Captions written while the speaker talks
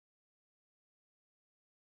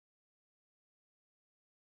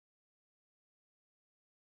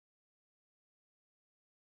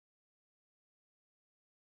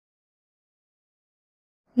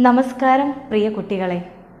നമസ്കാരം പ്രിയ കുട്ടികളെ,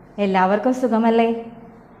 എല്ലാവർക്കും സുഖമല്ലേ?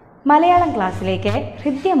 മലയാളം ക്ലാസ്സിലേക്ക്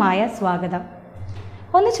ഹൃദ്യമായ സ്വാഗതം.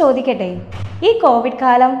 ഒന്ന് ചോദിക്കട്ടെ, ഈ കോവിഡ്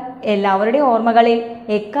കാലം എല്ലാവരുടെയും ഓർമ്മകളിൽ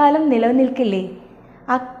എക്കാലം നിലനിൽക്കില്ലേ?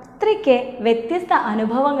 അത്രയ്ക്ക് വ്യത്യസ്ത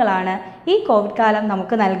അനുഭവങ്ങളാണ് ഈ കോവിഡ് കാലം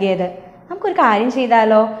നമുക്ക് നൽകിയത്. നമുക്കൊരു കാര്യം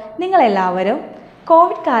ചെയ്താലോ? നിങ്ങളെല്ലാവരും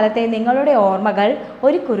കോവിഡ് കാലത്തെ നിങ്ങളുടെ ഓർമ്മകൾ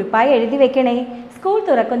ഒരു കുറിപ്പായി എഴുതി വെക്കണേ. സ്കൂൾ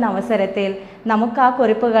തുറക്കുന്ന അവസരത്തിൽ നമുക്ക് ആ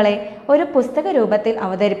കുറിപ്പുകളെ ഒരു പുസ്തക രൂപത്തിൽ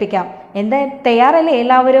അവതരിപ്പിക്കാം. എന്താ, തയ്യാറല്ലേ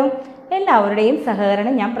എല്ലാവരും? എല്ലാവരുടെയും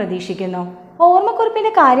സഹകരണം ഞാൻ പ്രതീക്ഷിക്കുന്നു.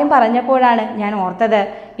 ഓർമ്മക്കുറിപ്പിന്റെ കാര്യം പറഞ്ഞപ്പോഴാണ് ഞാൻ ഓർത്തത്,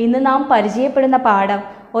 ഇന്ന് നാം പരിചയപ്പെടുന്ന പാഠം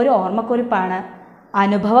ഒരു ഓർമ്മക്കുറിപ്പാണ്.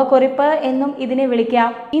 അനുഭവക്കുറിപ്പ് എന്നും ഇതിനെ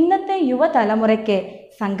വിളിക്കാം. ഇന്നത്തെ യുവതലമുറയ്ക്ക്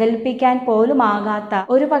സങ്കല്പിക്കാൻ പോലുമാകാത്ത,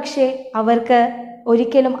 ഒരു പക്ഷേ അവർക്ക്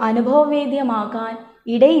ഒരിക്കലും അനുഭവവേദ്യമാകാൻ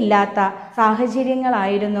ഇടയില്ലാത്ത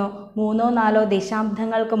സാഹചര്യങ്ങളായിരുന്നു 3-4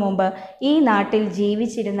 ദശാബ്ദങ്ങൾക്ക് മുമ്പ് ഈ നാട്ടിൽ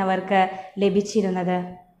ജീവിച്ചിരുന്നവർക്ക് ലഭിച്ചിരുന്നത്.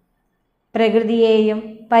 പ്രകൃതിയെയും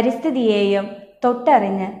പരിസ്ഥിതിയെയും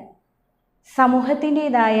തൊട്ടറിഞ്ഞ്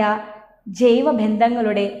സമൂഹത്തിൻ്റെതായ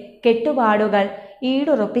ജൈവബന്ധങ്ങളുടെ കെട്ടുപാടുകൾ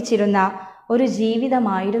ഈടുറപ്പിച്ചിരുന്ന ഒരു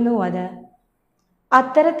ജീവിതമായിരുന്നു അത്.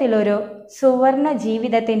 അത്തരത്തിലൊരു സുവർണ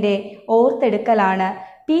ജീവിതത്തിൻ്റെ ഓർത്തെടുക്കലാണ്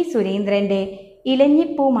പി. സുരേന്ദ്രൻ്റെ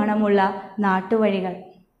ഇലഞ്ഞിപ്പൂ മണമുള്ള നാട്ടുവഴികൾ.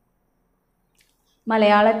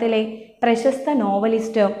 മലയാളത്തിലെ പ്രശസ്ത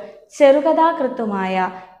നോവലിസ്റ്റും ചെറുകഥാകൃത്തുമായ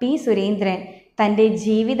പി. സുരേന്ദ്രൻ തൻ്റെ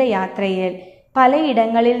ജീവിതയാത്രയിൽ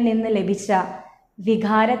പലയിടങ്ങളിൽ നിന്ന് ലഭിച്ച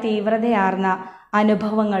വികാര തീവ്രതയാർന്ന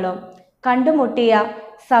അനുഭവങ്ങളും കണ്ടുമുട്ടിയ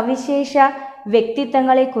സവിശേഷ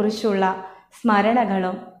വ്യക്തിത്വങ്ങളെക്കുറിച്ചുള്ള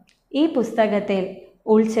സ്മരണകളും ഈ പുസ്തകത്തിൽ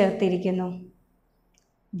ഉൾച്ചേർത്തിരിക്കുന്നു.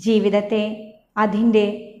 ജീവിതത്തെ അതിൻ്റെ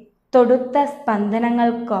തൊടുത്ത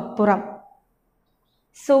സ്പന്ദനങ്ങൾക്കപ്പുറം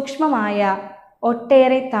സൂക്ഷ്മമായ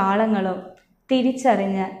ഒട്ടേറെ താളങ്ങളും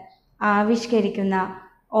തിരിച്ചറിഞ്ഞ് ആവിഷ്കരിക്കുന്ന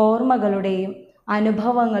ഓർമ്മകളുടെയും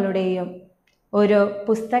അനുഭവങ്ങളുടെയും ഒരു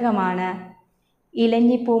പുസ്തകമാണ്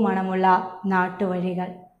ഇലഞ്ഞിപ്പൂ മണമുള്ള നാട്ടുവഴികൾ.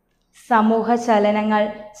 സമൂഹ ചലനങ്ങൾ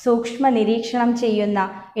സൂക്ഷ്മ നിരീക്ഷണം ചെയ്യുന്ന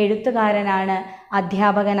എഴുത്തുകാരനാണ്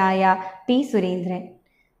അധ്യാപകനായ പി. സുരേന്ദ്രൻ.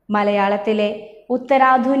 മലയാളത്തിലെ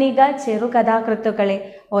ഉത്തരാധുനിക ചെറുകഥാകൃത്തുക്കളിൽ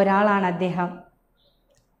ഒരാളാണ് അദ്ദേഹം.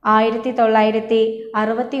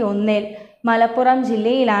 1961 മലപ്പുറം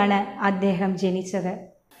ജില്ലയിലാണ് അദ്ദേഹം ജനിച്ചത്.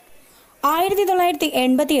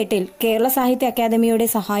 1988 കേരള സാഹിത്യ അക്കാദമിയുടെ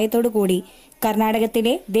സഹായത്തോടു കൂടി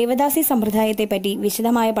കർണാടകത്തിലെ ദേവദാസി സമ്പ്രദായത്തെപ്പറ്റി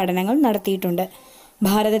വിശദമായ പഠനങ്ങൾ നടത്തിയിട്ടുണ്ട്.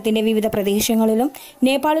 ഭാരതത്തിന്റെ വിവിധ പ്രദേശങ്ങളിലും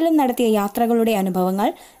നേപ്പാളിലും നടത്തിയ യാത്രകളുടെ അനുഭവങ്ങൾ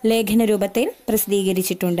ലേഖന രൂപത്തിൽ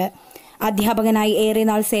പ്രസിദ്ധീകരിച്ചിട്ടുണ്ട്. അധ്യാപകനായി ഏറെ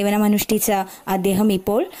നാൾ സേവനമനുഷ്ഠിച്ച അദ്ദേഹം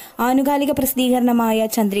ഇപ്പോൾ ആനുകാലിക പ്രസിദ്ധീകരണമായ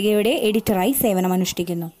ചന്ദ്രികയുടെ എഡിറ്ററായി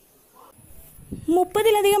സേവനമനുഷ്ഠിക്കുന്നു.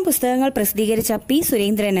 30-ലധികം പുസ്തകങ്ങൾ പ്രസിദ്ധീകരിച്ച പി.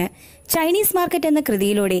 സുരേന്ദ്രന് ചൈനീസ് മാർക്കറ്റ് എന്ന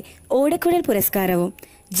കൃതിയിലൂടെ ഓടക്കുഴൽ പുരസ്കാരവും,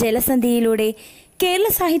 ജലസന്ധിയിലൂടെ കേരള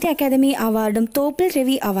സാഹിത്യ അക്കാദമി അവാർഡും, തോപ്പിൽ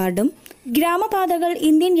രവി അവാർഡും, ഗ്രാമപാതകൾ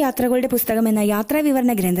ഇന്ത്യൻ യാത്രകളുടെ പുസ്തകം എന്ന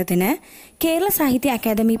യാത്രാവിവരണ ഗ്രന്ഥത്തിന് കേരള സാഹിത്യ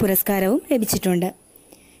അക്കാദമി പുരസ്കാരവും ലഭിച്ചിട്ടുണ്ട്.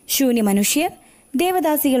 ശൂന്യമനുഷ്യർ,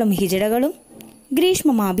 ദേവദാസികളും ഹിജടകളും,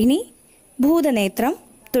 ഗ്രീഷ്മമാഭിനി, ഭൂതനേത്രം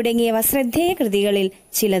തുടങ്ങിയവ ശ്രദ്ധേയ കൃതികളിൽ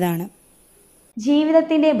ചിലതാണ്.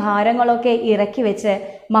 ജീവിതത്തിൻ്റെ ഭാരങ്ങളൊക്കെ ഇറക്കി വെച്ച്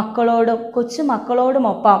മക്കളോടും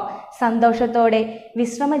കൊച്ചുമക്കളോടുമൊപ്പം സന്തോഷത്തോടെ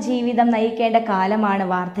വിശ്രമ ജീവിതം നയിക്കേണ്ട കാലമാണ്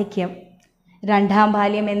വാർദ്ധക്യം. 2ാം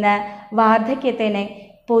ബാല്യം എന്ന് വാർദ്ധക്യത്തിനെ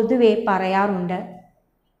പൊതുവെ പറയാറുണ്ട്.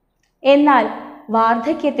 എന്നാൽ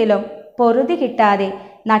വാർദ്ധക്യത്തിലും പൊറുതി കിട്ടാതെ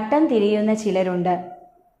നട്ടം തിരിയുന്ന ചിലരുണ്ട്.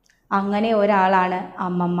 അങ്ങനെ ഒരാളാണ്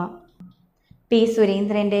അമ്മമ്മ. പി.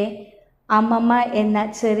 സുരേന്ദ്രൻ്റെ അമ്മമ്മ എന്ന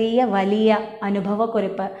ചെറിയ വലിയ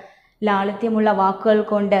അനുഭവക്കുറിപ്പ് ലാളിത്യമുള്ള വാക്കുകൾ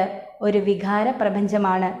കൊണ്ട് ഒരു വികാര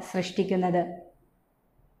പ്രപഞ്ചമാണ് സൃഷ്ടിക്കുന്നത്.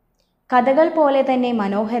 കഥകൾ പോലെ തന്നെ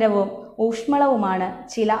മനോഹരവും ഊഷ്മളവുമാണ്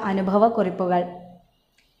ചില അനുഭവക്കുറിപ്പുകൾ.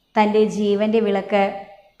 തൻ്റെ ജീവൻ്റെ വിളക്ക്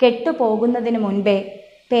കെട്ടുപോകുന്നതിന് മുൻപേ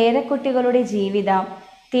പേരക്കുട്ടികളുടെ ജീവിതം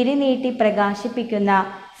തിരിനീട്ടി പ്രകാശിപ്പിക്കുന്ന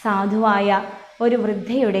സാധുവായ ഒരു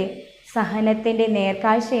വൃദ്ധയുടെ സഹനത്തിൻ്റെ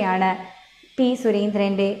നേർക്കാഴ്ചയാണ് പി.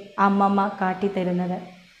 സുരേന്ദ്രൻ്റെ അമ്മമ്മ കാട്ടിത്തരുന്നത്.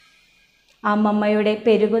 അമ്മമ്മയുടെ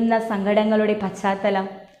പെരുകുന്ന സങ്കടങ്ങളുടെ പശ്ചാത്തലം,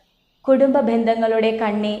 കുടുംബ ബന്ധങ്ങളുടെ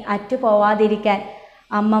കണ്ണി അറ്റുപോവാതിരിക്കാൻ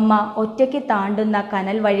അമ്മമ്മ ഒറ്റയ്ക്ക് താണ്ടുന്ന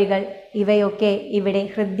കനൽ വഴികൾ, ഇവയൊക്കെ ഇവിടെ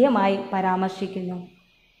ഹൃദ്യമായി പരാമർശിക്കുന്നു.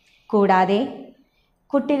 കൂടാതെ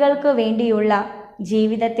കുട്ടികൾക്ക് വേണ്ടിയുള്ള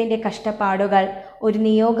ജീവിതത്തിൻ്റെ കഷ്ടപ്പാടുകൾ ഒരു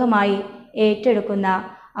നിയോഗമായി ഏറ്റെടുക്കുന്ന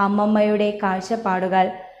അമ്മമ്മയുടെ കാഴ്ചപ്പാടുകൾ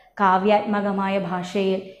കാവ്യാത്മകമായ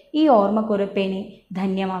ഭാഷയിൽ ഈ ഓർമ്മക്കുറിപ്പിനെ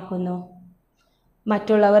ധന്യമാക്കുന്നു.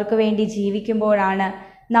 മറ്റുള്ളവർക്ക് വേണ്ടി ജീവിക്കുമ്പോഴാണ്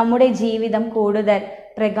നമ്മുടെ ജീവിതം കൂടുതൽ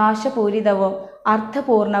പ്രകാശപൂരിതവും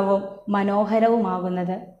അർത്ഥപൂർണവും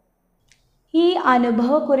മനോഹരവുമാകുന്നത്. ഈ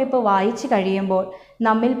അനുഭവക്കുറിപ്പ് വായിച്ചു കഴിയുമ്പോൾ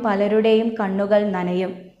നമ്മിൽ പലരുടെയും കണ്ണുകൾ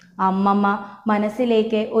നനയും. അമ്മമ്മ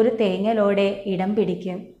മനസ്സിലേക്ക് ഒരു തേങ്ങലോടെ ഇടം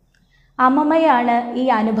പിടിക്കും. അമ്മമ്മയാണ് ഈ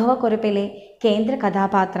അനുഭവക്കുറിപ്പിലെ കേന്ദ്ര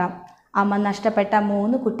കഥാപാത്രം. അമ്മ നഷ്ടപ്പെട്ട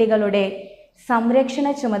 3 കുട്ടികളുടെ സംരക്ഷണ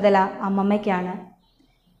ചുമതല അമ്മമ്മയ്ക്കാണ്.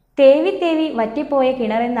 തേവി തേവി വറ്റിപ്പോയ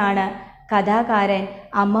കിണറെന്നാണ് കഥാകാരൻ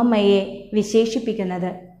അമ്മമ്മയെ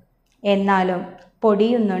വിശേഷിപ്പിക്കുന്നത്. എന്നാലും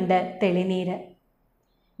പൊടിയുന്നുണ്ട് തെളിനീര്.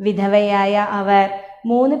 വിധവയായ അവർ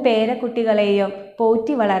 3 പേരക്കുട്ടികളെയും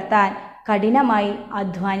പോറ്റി വളർത്താൻ കഠിനമായി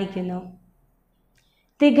അധ്വാനിക്കുന്നു.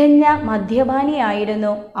 തികഞ്ഞ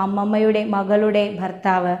മദ്യപാനിയായിരുന്നു അമ്മമ്മയുടെ മകളുടെ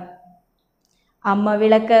ഭർത്താവ്. അമ്മ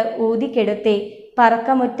വിളക്ക് ഊതിക്കെടുത്തി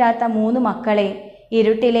പറക്കമുറ്റാത്ത 3 മക്കളെ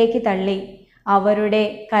ഇരുട്ടിലേക്ക് തള്ളി. അവരുടെ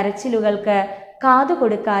കരച്ചിലുകൾക്ക്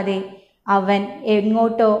കാതുകൊടുക്കാതെ അവൻ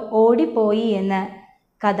എങ്ങോട്ടോ ഓടിപ്പോയി എന്ന്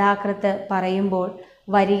കഥാകൃത്ത് പറയുമ്പോൾ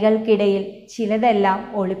വരികൾക്കിടയിൽ ചിലതെല്ലാം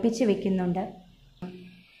ഒളിപ്പിച്ചു വെക്കുന്നുണ്ട്.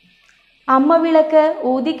 അമ്മ വിളക്ക്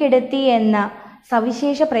ഊതിക്കെടുത്തി എന്ന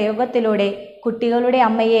സവിശേഷ പ്രയോഗത്തിലൂടെ കുട്ടികളുടെ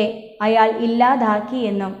അമ്മയെ അയാൾ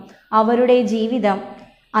ഇല്ലാതാക്കിയെന്നും അവരുടെ ജീവിതം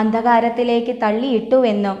അന്ധകാരത്തിലേക്ക്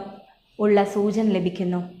തള്ളിയിട്ടുവെന്നും ഉള്ള സൂചന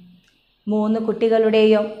ലഭിക്കുന്നു. 3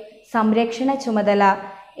 കുട്ടികളുടെയും സംരക്ഷണ ചുമതല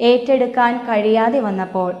ഏറ്റെടുക്കാൻ കഴിയാതെ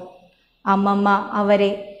വന്നപ്പോൾ അമ്മമ്മ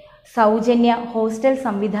അവരെ സൗജന്യ ഹോസ്റ്റൽ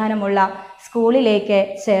സംവിധാനമുള്ള സ്കൂളിലേക്ക്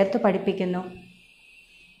ചേർത്ത് പഠിപ്പിക്കുന്നു.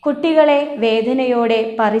 കുട്ടികളെ വേദനയോടെ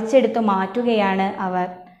പറിച്ചെടുത്തു മാറ്റുകയാണ് അവർ.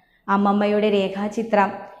 അമ്മമ്മയുടെ രേഖാചിത്രം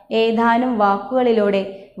ഏതാനും വാക്കുകളിലൂടെ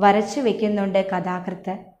വരച്ചു വയ്ക്കുന്നുണ്ട്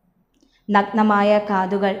കഥാകൃത്ത്. നഗ്നമായ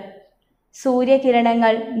കാതുകൾ,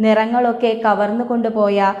 സൂര്യകിരണങ്ങൾ, നിറങ്ങളൊക്കെ കവർന്നു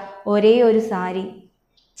കൊണ്ടുപോയ ഒരേ ഒരു സാരി,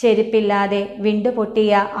 ചെരുപ്പില്ലാതെ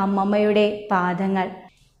വിണ്ടുപൊട്ടിയ അമ്മമ്മയുടെ പാദങ്ങൾ.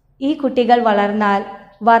 ഈ കുട്ടികൾ വളർന്നാൽ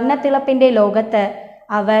വർണ്ണത്തിളപ്പിൻ്റെ ലോകത്ത്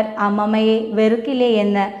അവർ അമ്മമ്മയെ വെറുക്കില്ലേ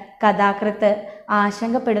എന്ന് കഥാകൃത്ത്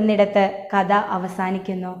ആശങ്കപ്പെടുന്നിടത്ത് കഥ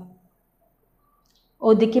അവസാനിക്കുന്നു.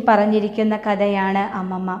 ഒതുക്കി പറഞ്ഞിരിക്കുന്ന കഥയാണ്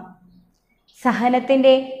അമ്മമ്മ.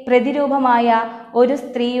 സഹനത്തിൻ്റെ പ്രതിരൂപമായ ഒരു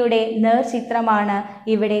സ്ത്രീയുടെ നേർചിത്രമാണ്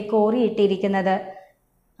ഇവിടെ കോറിയിട്ടിരിക്കുന്നത്.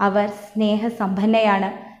 അവർ സ്നേഹസമ്പന്നയാണ്,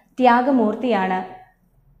 ത്യാഗമൂർത്തിയാണ്.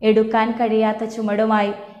 എടുക്കാൻ കഴിയാത്ത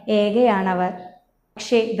ചുമടുമായി ഏകയാണവർ.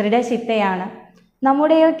 പക്ഷേ ദൃഢചിത്തയാണ്.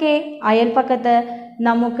 നമ്മുടെയൊക്കെ അയൽപ്പക്കത്ത്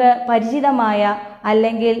നമുക്ക് പരിചിതമായ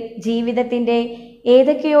അല്ലെങ്കിൽ ജീവിതത്തിൻ്റെ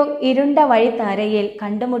ഏതൊക്കെയോ ഇരുണ്ട വഴിത്താരയിൽ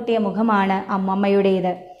കണ്ടുമുട്ടിയ മുഖമാണ്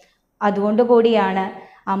അമ്മമ്മയുടേത്. അതുകൊണ്ടുകൂടിയാണ്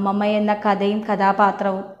അമ്മമ്മ എന്ന കഥയും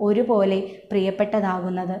കഥാപാത്രവും ഒരുപോലെ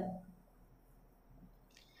പ്രിയപ്പെട്ടതാകുന്നത്.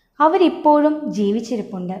 അവരിപ്പോഴും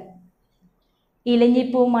ജീവിച്ചിരിപ്പുണ്ട്.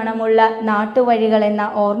 ഇലഞ്ഞിപ്പൂ മണമുള്ള നാട്ടുവഴികൾ എന്ന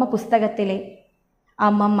ഓർമ്മ പുസ്തകത്തിലെ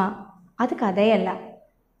അമ്മമ്മ അത് കഥയല്ല,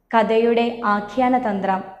 കഥയുടെ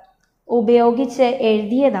ആഖ്യാനതന്ത്രം ഉപയോഗിച്ച്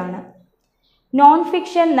എഴുതിയതാണ്. നോൺ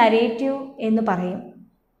ഫിക്ഷൻ നരേറ്റീവ് എന്ന് പറയും.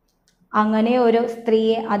 അങ്ങനെ ഒരു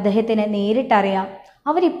സ്ത്രീയെ അദ്ദേഹത്തിന് നേരിട്ടറിയാം.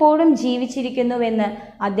 അവരിപ്പോഴും ജീവിച്ചിരിക്കുന്നുവെന്ന്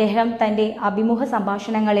അദ്ദേഹം തൻ്റെ അഭിമുഖ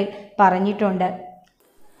സംഭാഷണങ്ങളിൽ പറഞ്ഞിട്ടുണ്ട്.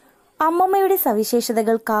 അമ്മമ്മയുടെ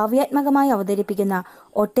സവിശേഷതകൾ കാവ്യാത്മകമായി അവതരിപ്പിക്കുന്ന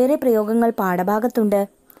ഒട്ടേറെ പ്രയോഗങ്ങൾ പാഠഭാഗത്തുണ്ട്.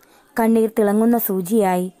 കണ്ണീർ തിളങ്ങുന്ന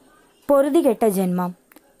സൂചിയായി, പൊറുതികെട്ട ജന്മം,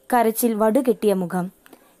 കരച്ചിൽ വടുകെട്ടിയ മുഖം,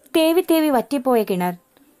 തേവി തേവി വറ്റിപ്പോയ കിണർ,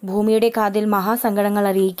 ഭൂമിയുടെ കാതിൽ മഹാസങ്കടങ്ങൾ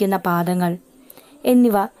അറിയിക്കുന്ന പാദങ്ങൾ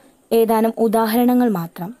എന്നിവ ഏതാനും ഉദാഹരണങ്ങൾ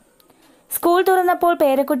മാത്രം. സ്കൂൾ തുറന്നപ്പോൾ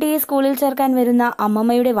പേരക്കുട്ടിയെ സ്കൂളിൽ ചേർക്കാൻ വരുന്ന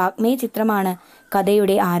അമ്മമ്മയുടെ വാഗ്മയ ചിത്രമാണ്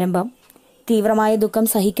കഥയുടെ ആരംഭം. തീവ്രമായ ദുഃഖം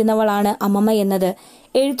സഹിക്കുന്നവളാണ് അമ്മമ്മ എന്നത്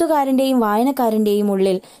എഴുത്തുകാരൻ്റെയും വായനക്കാരൻ്റെയും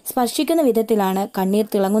ഉള്ളിൽ സ്പർശിക്കുന്ന വിധത്തിലാണ് കണ്ണീർ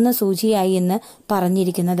തിളങ്ങുന്ന സൂചിയായി എന്ന്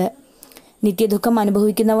പറഞ്ഞിരിക്കുന്നത്. നിത്യദുഃഖം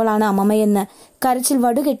അനുഭവിക്കുന്നവളാണ് അമ്മമ്മയെന്ന് കരച്ചിൽ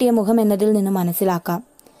വടുകെട്ടിയ മുഖം എന്നതിൽ നിന്ന് മനസ്സിലാക്കാം.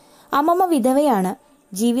 അമ്മമ്മ വിധവയാണ്,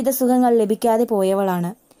 ജീവിതസുഖങ്ങൾ ലഭിക്കാതെ പോയവളാണ്.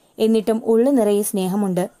 എന്നിട്ടും ഉള്ളു നിറയെ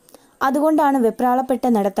സ്നേഹമുണ്ട്. അതുകൊണ്ടാണ് വെപ്രാളപ്പെട്ട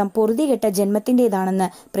നടത്തം പൊറുതികെട്ട ജന്മത്തിൻ്റെതാണെന്ന്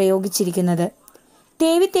പ്രയോഗിച്ചിരിക്കുന്നത്.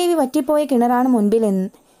 തേവി തേവി വറ്റിപ്പോയ കിണറാണ് മുൻപിൽ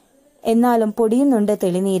എന്നാലും പൊടിയുന്നുണ്ട്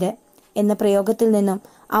തെളിനീര് എന്ന പ്രയോഗത്തിൽ നിന്നും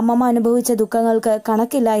അമ്മമ്മ അനുഭവിച്ച ദുഃഖങ്ങൾക്ക്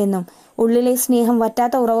കണക്കില്ല എന്നും ഉള്ളിലെ സ്നേഹം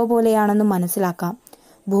വറ്റാത്ത ഉറവ പോലെയാണെന്നും മനസ്സിലാക്കാം.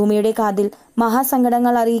 ഭൂമിയുടെ കാതിൽ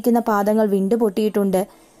മഹാസങ്കടങ്ങൾ അറിയിക്കുന്ന പാദങ്ങൾ വിണ്ടുപൊട്ടിയിട്ടുണ്ട്.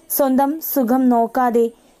 സ്വന്തം സുഖം നോക്കാതെ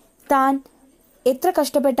താൻ എത്ര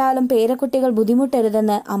കഷ്ടപ്പെട്ടാലും പേരക്കുട്ടികൾ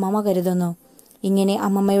ബുദ്ധിമുട്ടരുതെന്ന് അമ്മമ്മ കരുതുന്നു. ഇങ്ങനെ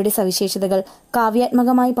അമ്മമ്മയുടെ സവിശേഷതകൾ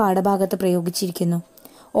കാവ്യാത്മകമായി പാഠഭാഗത്ത് പ്രയോഗിച്ചിരിക്കുന്നു.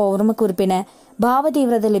 ഓർമ്മക്കുറിപ്പിന്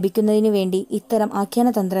ഭാവതീവ്രത ലഭിക്കുന്നതിന് വേണ്ടി ഇത്തരം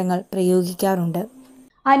ആഖ്യാനതന്ത്രങ്ങൾ പ്രയോഗിക്കാറുണ്ട്.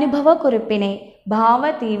 അനുഭവക്കുറിപ്പിനെ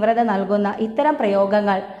ഭാവതീവ്രത നൽകുന്ന ഇത്തരം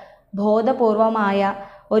പ്രയോഗങ്ങൾ ബോധപൂർവമായ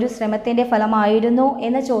ഒരു ശ്രമത്തിൻ്റെ ഫലമായിരുന്നു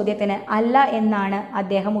എന്ന ചോദ്യത്തിന് അല്ല എന്നാണ്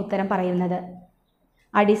അദ്ദേഹം ഉത്തരം പറയുന്നത്.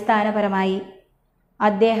 അടിസ്ഥാനപരമായി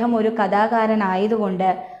അദ്ദേഹം ഒരു കഥാകാരനായതുകൊണ്ട്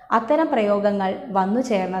അത്തരം പ്രയോഗങ്ങൾ വന്നു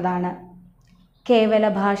ചേർന്നതാണ്. കേവല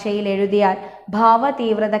ഭാഷയിൽ എഴുതിയാൽ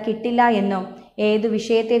ഭാവതീവ്രത കിട്ടില്ല എന്നും ഏതു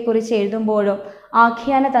വിഷയത്തെക്കുറിച്ച് എഴുതുമ്പോഴും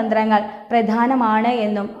ആഖ്യാന തന്ത്രങ്ങൾ പ്രധാനമാണ്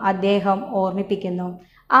എന്നും അദ്ദേഹം ഓർമ്മിപ്പിക്കുന്നു.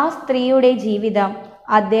 ആ സ്ത്രീയുടെ ജീവിതം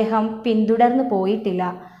അദ്ദേഹം പിന്തുടർന്നു പോയിട്ടില്ല.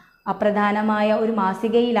 അപ്രധാനമായ ഒരു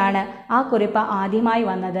മാസികയിലാണ് ആ കുറിപ്പ് ആദ്യമായി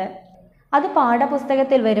വന്നത്. അത്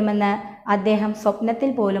പാഠപുസ്തകത്തിൽ വരുമെന്ന് അദ്ദേഹം സ്വപ്നത്തിൽ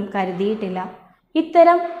പോലും കരുതിയിട്ടില്ല.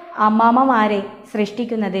 ഇത്തരം അമ്മാമ്മമാരെ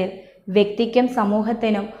സൃഷ്ടിക്കുന്നതിൽ വ്യക്തിക്കും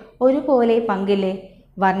സമൂഹത്തിനും ഒരുപോലെ പങ്കില്ലേ?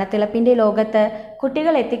 വർണ്ണത്തിളപ്പിൻ്റെ ലോകത്ത്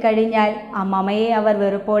കുട്ടികൾ എത്തിക്കഴിഞ്ഞാൽ അമ്മാമ്മയെ അവർ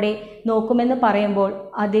വെറുപ്പോടെ നോക്കുമെന്ന് പറയുമ്പോൾ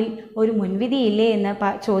അതിൽ ഒരു മുൻവിധിയില്ലേ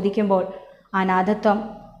എന്ന് ചോദിക്കുമ്പോൾ അനാഥത്വം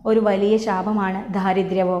ഒരു വലിയ ശാപമാണ്,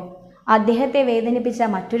 ദാരിദ്ര്യവും. അദ്ദേഹത്തെ വേദനിപ്പിച്ച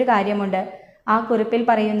മറ്റൊരു കാര്യമുണ്ട്. ആ കുറിപ്പിൽ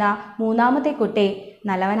പറയുന്ന മൂന്നാമത്തെ കുട്ടി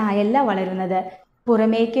നല്ലവനായല്ല വളരുന്നത്,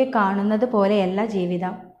 പുറമേക്ക് കാണുന്നത് പോലെയല്ല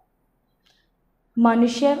ജീവിതം.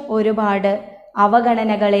 മനുഷ്യർ ഒരുപാട്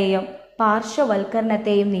അവഗണനകളെയും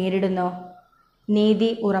പാർശ്വവൽക്കരണത്തെയും നേരിടുന്നു. നീതി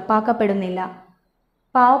ഉറപ്പാക്കപ്പെടുന്നില്ല.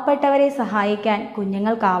 പാവപ്പെട്ടവരെ സഹായിക്കാൻ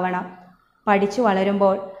കുഞ്ഞുങ്ങൾക്കാവണം. പഠിച്ചു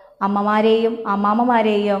വളരുമ്പോൾ അമ്മമാരെയും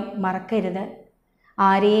അമ്മാമ്മമാരെയും മറക്കരുത്.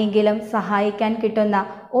 ആരെയെങ്കിലും സഹായിക്കാൻ കിട്ടുന്ന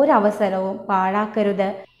ഒരവസരവും പാഴാക്കരുത്.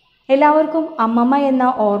 എല്ലാവർക്കും അമ്മമ്മ എന്ന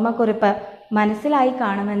ഓർമ്മക്കുറിപ്പ് മനസ്സിലായി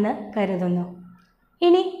കാണുമെന്ന് കരുതുന്നു.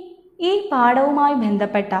 ഇനി ഈ പാഠവുമായി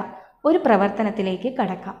ബന്ധപ്പെട്ട ഒരു പ്രവർത്തനത്തിലേക്ക്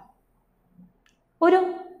കടക്കാം. ഒരു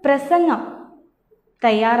പ്രസംഗം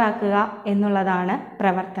തയ്യാറാക്കുക എന്നുള്ളതാണ്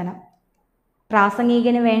പ്രവർത്തനം.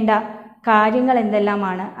 പ്രാസംഗികന് വേണ്ട കാര്യങ്ങൾ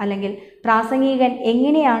എന്തെല്ലാമാണ്, അല്ലെങ്കിൽ പ്രാസംഗികൻ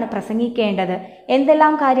എങ്ങനെയാണ് പ്രസംഗിക്കേണ്ടത്,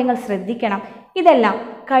 എന്തെല്ലാം കാര്യങ്ങൾ ശ്രദ്ധിക്കണം, ഇതെല്ലാം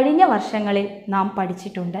കഴിഞ്ഞ വർഷങ്ങളിൽ നാം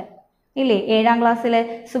പഠിച്ചിട്ടുണ്ട് ഇല്ലേ? 7ാം ക്ലാസ്സിൽ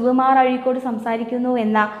സുകുമാർ അഴീക്കോട് സംസാരിക്കുന്നു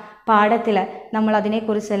എന്ന പാഠത്തിൽ നമ്മൾ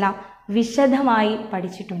അതിനെക്കുറിച്ചെല്ലാം വിശദമായി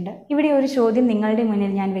പഠിച്ചിട്ടുണ്ട്. ഇവിടെ ഒരു ചോദ്യം നിങ്ങളുടെ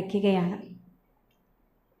മുന്നിൽ ഞാൻ വെക്കുകയാണ്.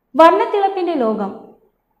 വർണ്ണത്തിളപ്പിൻ്റെ ലോകം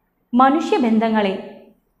മനുഷ്യബന്ധങ്ങളെ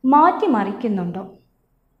മാറ്റിമറിക്കുന്നുണ്ടോ?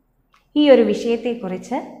 ഈ ഒരു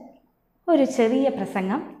വിഷയത്തെക്കുറിച്ച് ഒരു ചെറിയ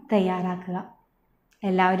പ്രസംഗം തയ്യാറാക്കുക.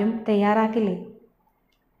 എല്ലാവരും തയ്യാറാക്കില്ലേ?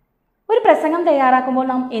 ഒരു പ്രസംഗം തയ്യാറാക്കുമ്പോൾ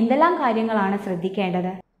നാം എന്തെല്ലാം കാര്യങ്ങളാണ്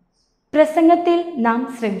ശ്രദ്ധിക്കേണ്ടത്? പ്രസംഗത്തിൽ നാം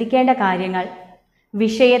ശ്രദ്ധിക്കേണ്ട കാര്യങ്ങൾ: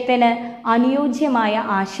 വിഷയത്തിന് അനുയോജ്യമായ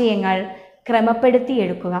ആശയങ്ങൾ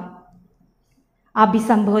ക്രമപ്പെടുത്തിയെടുക്കുക,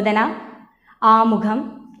 അഭിസംബോധന, ആമുഖം,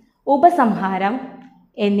 ഉപസംഹാരം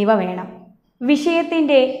എന്നിവ വേണം.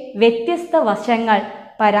 വിഷയത്തിൻ്റെ വ്യത്യസ്ത വശങ്ങൾ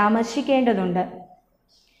പരാമർശിക്കേണ്ടതുണ്ട്.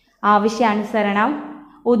 ആവശ്യാനുസരണം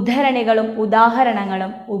ഉദ്ധരണികളും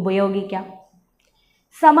ഉദാഹരണങ്ങളും ഉപയോഗിക്കാം.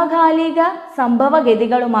 സമകാലിക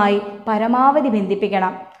സംഭവഗതികളുമായി പരമാവധി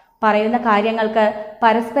ബന്ധിപ്പിക്കണം. പറയുന്ന കാര്യങ്ങൾക്ക്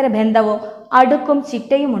പരസ്പര ബന്ധവും അടുക്കും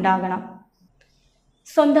ചിട്ടയും ഉണ്ടാകണം.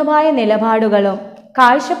 സ്വന്തമായ നിലപാടുകളും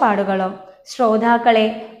കാഴ്ചപ്പാടുകളും ശ്രോതാക്കളെ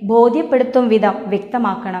ബോധ്യപ്പെടുത്തും വിധം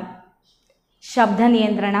വ്യക്തമാക്കണം.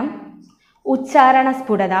 ശബ്ദനിയന്ത്രണം, ഉച്ചാരണ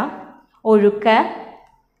സ്ഫുടത, ഒഴുക്ക്,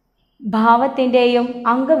 ഭാവത്തിൻ്റെയും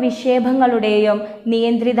അംഗവിക്ഷേപങ്ങളുടെയും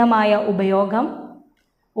നിയന്ത്രിതമായ ഉപയോഗം,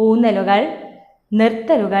 ഊന്നലുകൾ,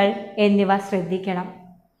 നിർത്തലുകൾ എന്നിവ ശ്രദ്ധിക്കണം.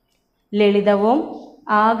 ലളിതവും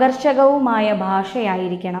ആകർഷകവുമായ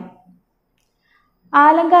ഭാഷയായിരിക്കണം.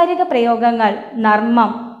 ആലങ്കാരിക പ്രയോഗങ്ങൾ,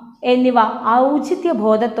 നർമ്മം എന്നിവ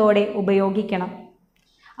ഔചിത്യബോധത്തോടെ ഉപയോഗിക്കണം.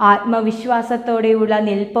 ആത്മവിശ്വാസത്തോടെയുള്ള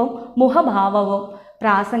നിൽപ്പും മുഖഭാവവും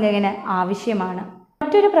പ്രാസംഗികന് ആവശ്യമാണ്.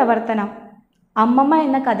 മറ്റൊരു പ്രവർത്തനം അമ്മമ്മ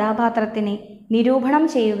എന്ന കഥാപാത്രത്തിനെ നിരൂപണം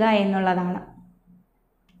ചെയ്യുക എന്നുള്ളതാണ്.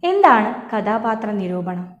 എന്താണ് കഥാപാത്ര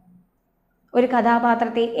നിരൂപണം? ഒരു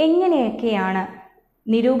കഥാപാത്രത്തെ എങ്ങനെയൊക്കെയാണ്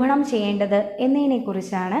നിരൂപണം ചെയ്യേണ്ടത്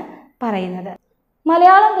എന്നതിനെക്കുറിച്ചാണ് പറയുന്നത്.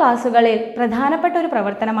 മലയാളം ക്ലാസ്സുകളിൽ പ്രധാനപ്പെട്ട ഒരു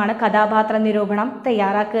പ്രവർത്തനമാണ് കഥാപാത്ര നിരൂപണം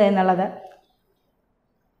തയ്യാറാക്കുക എന്നുള്ളത്.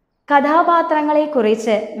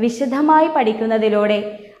 കഥാപാത്രങ്ങളെക്കുറിച്ച് വിശദമായി പഠിക്കുന്നതിലൂടെ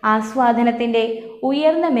ആസ്വാദനത്തിൻ്റെ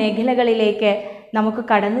ഉയർന്ന മേഖലകളിലേക്ക് നമുക്ക്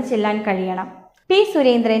കടന്നു ചെല്ലാൻ കഴിയണം. പി.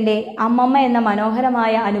 സുരേന്ദ്രൻ്റെ അമ്മമ്മ എന്ന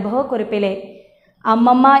മനോഹരമായ അനുഭവക്കുറിപ്പിലെ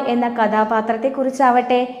അമ്മമ്മ എന്ന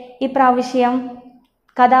കഥാപാത്രത്തെക്കുറിച്ചാവട്ടെ ഇപ്രാവശ്യം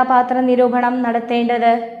കഥാപാത്ര നിരൂപണം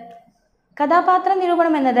നടത്തേണ്ടത്. കഥാപാത്ര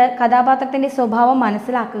നിരൂപണം എന്നത് കഥാപാത്രത്തിൻ്റെ സ്വഭാവം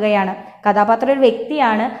മനസ്സിലാക്കുകയാണ്. കഥാപാത്രം ഒരു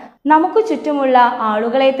വ്യക്തിയാണ്. നമുക്ക് ചുറ്റുമുള്ള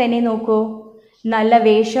ആളുകളെ തന്നെ നോക്കൂ. നല്ല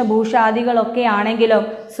വേഷഭൂഷാദികളൊക്കെ ആണെങ്കിലും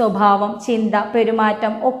സ്വഭാവം, ചിന്ത,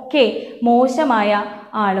 പെരുമാറ്റം ഒക്കെ മോശമായ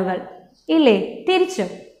ആളുകൾ ഇല്ലേ? തിരിച്ചും.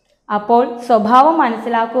 അപ്പോൾ സ്വഭാവം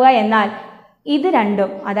മനസ്സിലാക്കുക എന്നാൽ ഇത്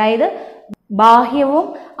രണ്ടും, അതായത് ബാഹ്യവും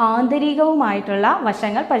ആന്തരികവുമായിട്ടുള്ള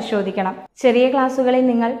വശങ്ങൾ പരിശോധിക്കണം. ചെറിയ ക്ലാസ്സുകളിൽ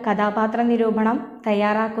നിങ്ങൾ കഥാപാത്ര നിരൂപണം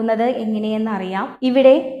തയ്യാറാക്കുന്നത് എങ്ങനെയെന്ന് അറിയാം.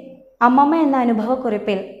 ഇവിടെ അമ്മമ്മ എന്ന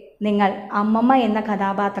അനുഭവക്കുറിപ്പിൽ നിങ്ങൾ അമ്മമ്മ എന്ന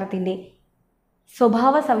കഥാപാത്രത്തിൻ്റെ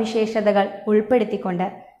സ്വഭാവ സവിശേഷതകൾ ഉൾപ്പെടുത്തിക്കൊണ്ട്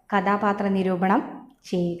കഥാപാത്ര നിരൂപണം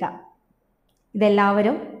ചെയ്യുക.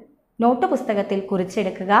 ഇതെല്ലാവരും നോട്ട് പുസ്തകത്തിൽ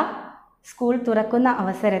കുറിച്ചെടുക്കുക. സ്കൂൾ തുറക്കുന്ന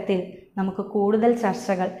അവസരത്തിൽ നമുക്ക് കൂടുതൽ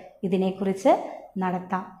ചർച്ചകൾ ഇതിനെക്കുറിച്ച്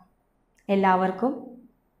നടത്താം. എല്ലാവർക്കും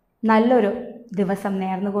നല്ലൊരു ദിവസം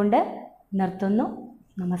നേർന്നുകൊണ്ട് നിർത്തുന്നു.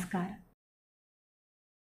 നമസ്കാരം.